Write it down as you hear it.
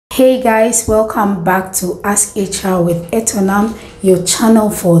Hey guys, welcome back to Ask HR with Etonam, your channel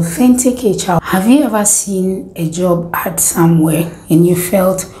for authentic HR. Have you ever seen a job ad somewhere and you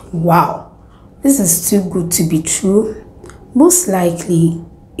felt, wow, this is too good to be true? Most likely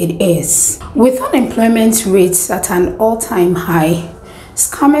it is. With unemployment rates at an all-time high,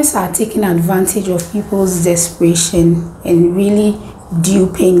 scammers are taking advantage of people's desperation and really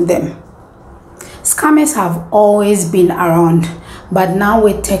duping them. Scammers have always been around, but now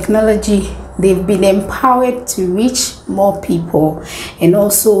with technology, they've been empowered to reach more people and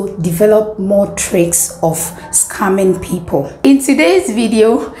also develop more tricks of scamming people. In today's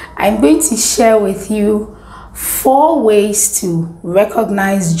video, I'm going to share with you 4 ways to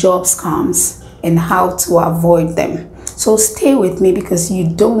recognize job scams and how to avoid them. So stay with me because you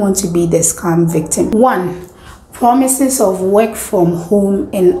don't want to be the scam victim. 1. Promises of work from home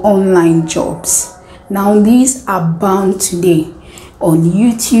and online jobs. Now these are bound today on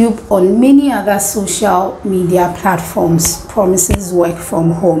YouTube, on many other social media platforms. Promises work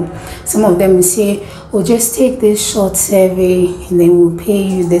from home. Some of them will say, oh, just take this short survey and then we'll pay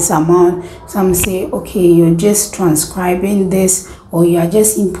you this amount. Some say, okay, you're just transcribing this, or you're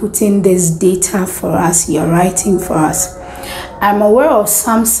just inputting this data for us, you're writing for us. I'm aware of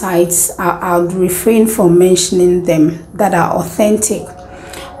some sites, I'll refrain from mentioning them, that are authentic.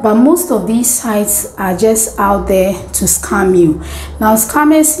 But most of these sites are just out there to scam you. Now,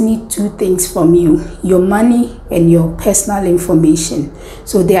 scammers need 2 things from you: your money and your personal information.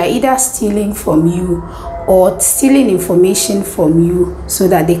 So they are either stealing from you or stealing information from you so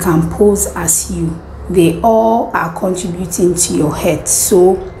that they can pose as you. They all are contributing to your head.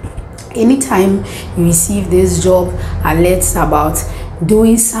 So anytime you receive this job alerts about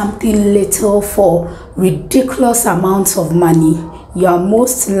doing something little for ridiculous amounts of money, you are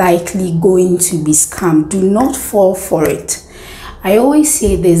most likely going to be scammed. Do not fall for it. I always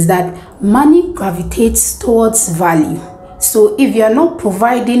say this, that money gravitates towards value. So if you are not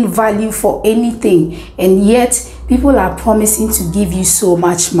providing value for anything and yet people are promising to give you so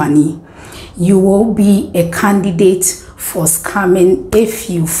much money, you will be a candidate for scamming if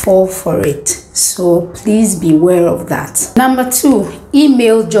you fall for it. So please beware of that. Number 2,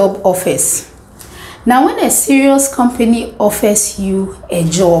 email job offers. Now, when a serious company offers you a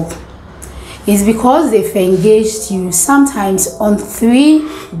job, it's because they've engaged you sometimes on 3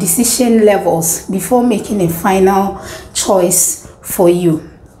 decision levels before making a final choice for you.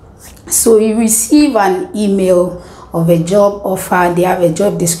 So you receive an email of a job offer, they have a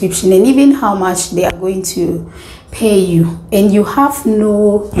job description and even how much they are going to pay you, and you have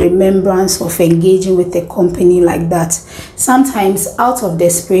no remembrance of engaging with a company like that. Sometimes out of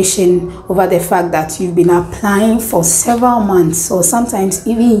desperation over the fact that you've been applying for several months or sometimes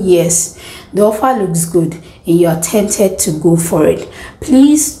even years, the offer looks good and you are tempted to go for it.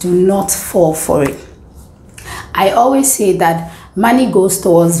 Please do not fall for it. I always say that money goes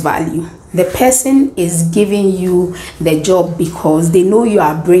towards value. The person is giving you the job because they know you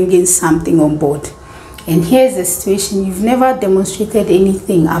are bringing something on board. And here's the situation: you've never demonstrated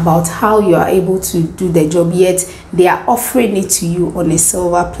anything about how you are able to do the job, yet they are offering it to you on a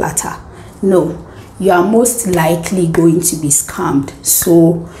silver platter. No, you are most likely going to be scammed.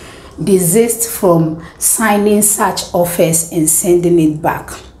 So desist from signing such offers and sending it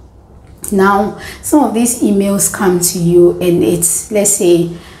back. Now, some of these emails come to you and it's, let's say,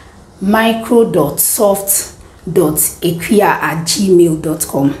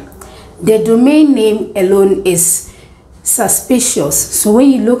 micro.soft.equia@gmail.com. The domain name alone is suspicious. So when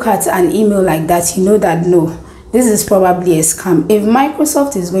you look at an email like that, you know that no, this is probably a scam. If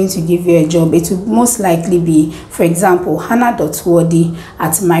Microsoft is going to give you a job, it will most likely be, for example,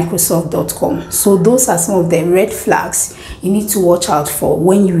 hannah.wadi@microsoft.com. So those are some of the red flags you need to watch out for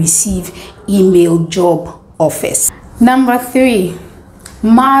when you receive email job offers. Number 3,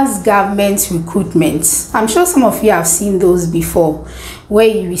 mass government recruitment. I'm sure some of you have seen those before, where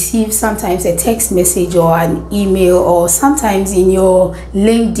you receive sometimes a text message or an email, or sometimes in your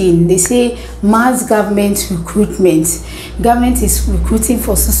LinkedIn they say mass government recruitment. Government is recruiting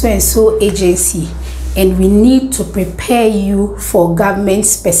for so and so agency and we need to prepare you for government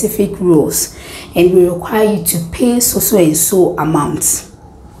specific roles and we require you to pay so and so amounts.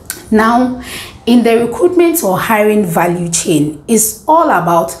 Now, in the recruitment or hiring value chain, it's all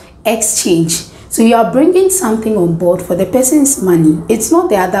about exchange. So you are bringing something on board for the person's money. It's not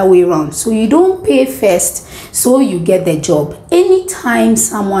the other way around. So you don't pay first so you get the job. Anytime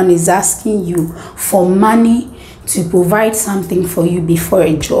someone is asking you for money to provide something for you before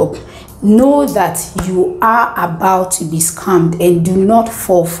a job, know that you are about to be scammed and do not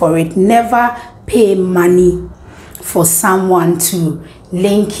fall for it. Never pay money for someone to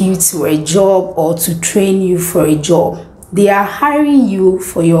link you to a job or to train you for a job. They are hiring you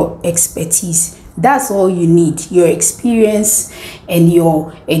for your expertise. That's all you need, your experience and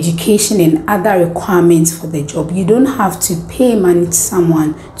your education and other requirements for the job. You don't have to pay money to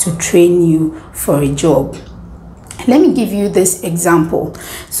someone to train you for a job. Let me give you this example.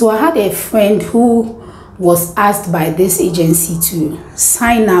 So I had a friend who was asked by this agency to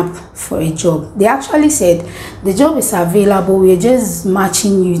sign up for a job. They actually said the job is available, we're just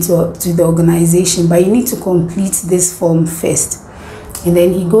matching you to the organization, but you need to complete this form first. And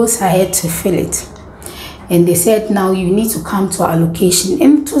then he goes ahead to fill it. And they said, now you need to come to our location.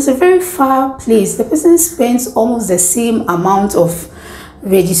 And it was a very far place. The person spends almost the same amount of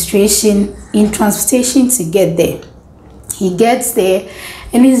registration in transportation to get there. He gets there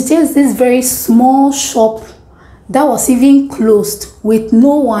and it's just this very small shop that was even closed with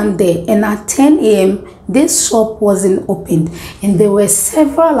no one there. And at 10 a.m. this shop wasn't opened, and there were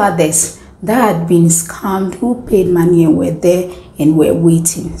several others that had been scammed who paid money and were there and were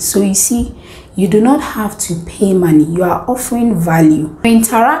waiting. So you see, you do not have to pay money. You are offering value. You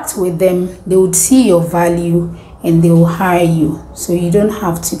interact with them, they would see your value and they will hire you. So you don't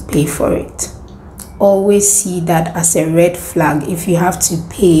have to pay for it. Always see that as a red flag if you have to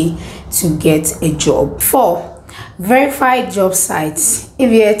pay to get a job. 4, verified job sites.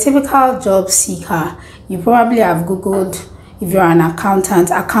 If you're a typical job seeker, you probably have Googled, if you're an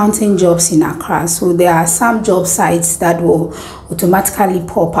accountant, accounting jobs in Accra. So there are some job sites that will automatically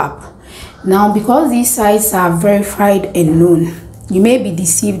pop up. Now, because these sites are verified and known, you may be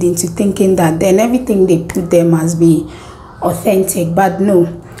deceived into thinking that then everything they put there must be authentic, but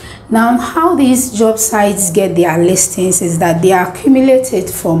no. Now, how these job sites get their listings is that they are accumulated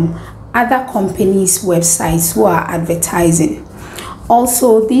from other companies' websites who are advertising.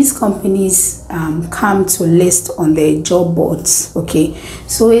 Also, these companies come to list on their job boards, okay?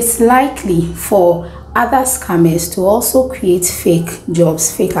 So it's likely for other scammers to also create fake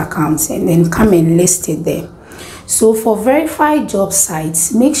jobs, fake accounts, and then come and list it there. So for verified job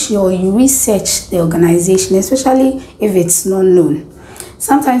sites, make sure you research the organization, especially if it's not known.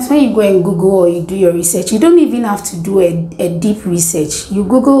 Sometimes when you go and Google or you do your research, you don't even have to do a deep research. You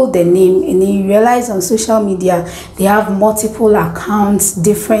Google the name and then you realize on social media they have multiple accounts,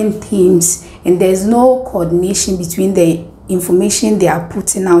 different themes, and there's no coordination between the information they are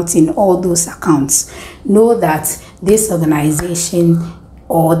putting out in all those accounts. Know that this organization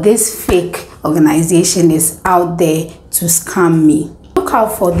or this fake organization is out there to scam me. Look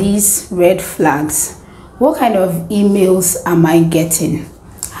out for these red flags. What kind of emails am I getting?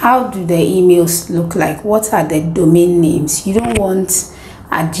 How do the emails look like? What are the domain names? You don't want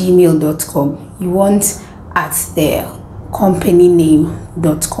at gmail.com. You want at the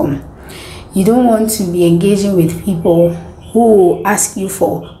companyname.com. You don't want to be engaging with people who will ask you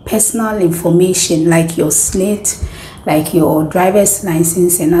for personal information like your slate, like your driver's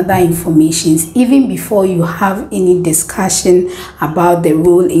license and other informations, even before you have any discussion about the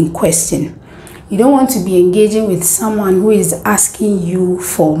role in question. You don't want to be engaging with someone who is asking you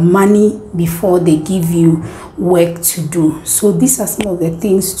for money before they give you work to do. So these are some of the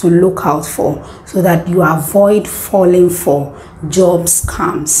things to look out for so that you avoid falling for job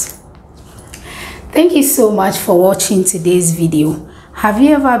scams. Thank you so much for watching today's video. Have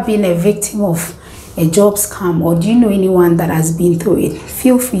you ever been a victim of a job scam, or do you know anyone that has been through it?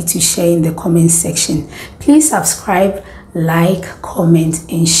 Feel free to share in the comment section. Please subscribe, like, comment,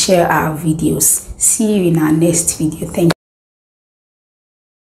 and share our videos. See you in our next video. Thank you.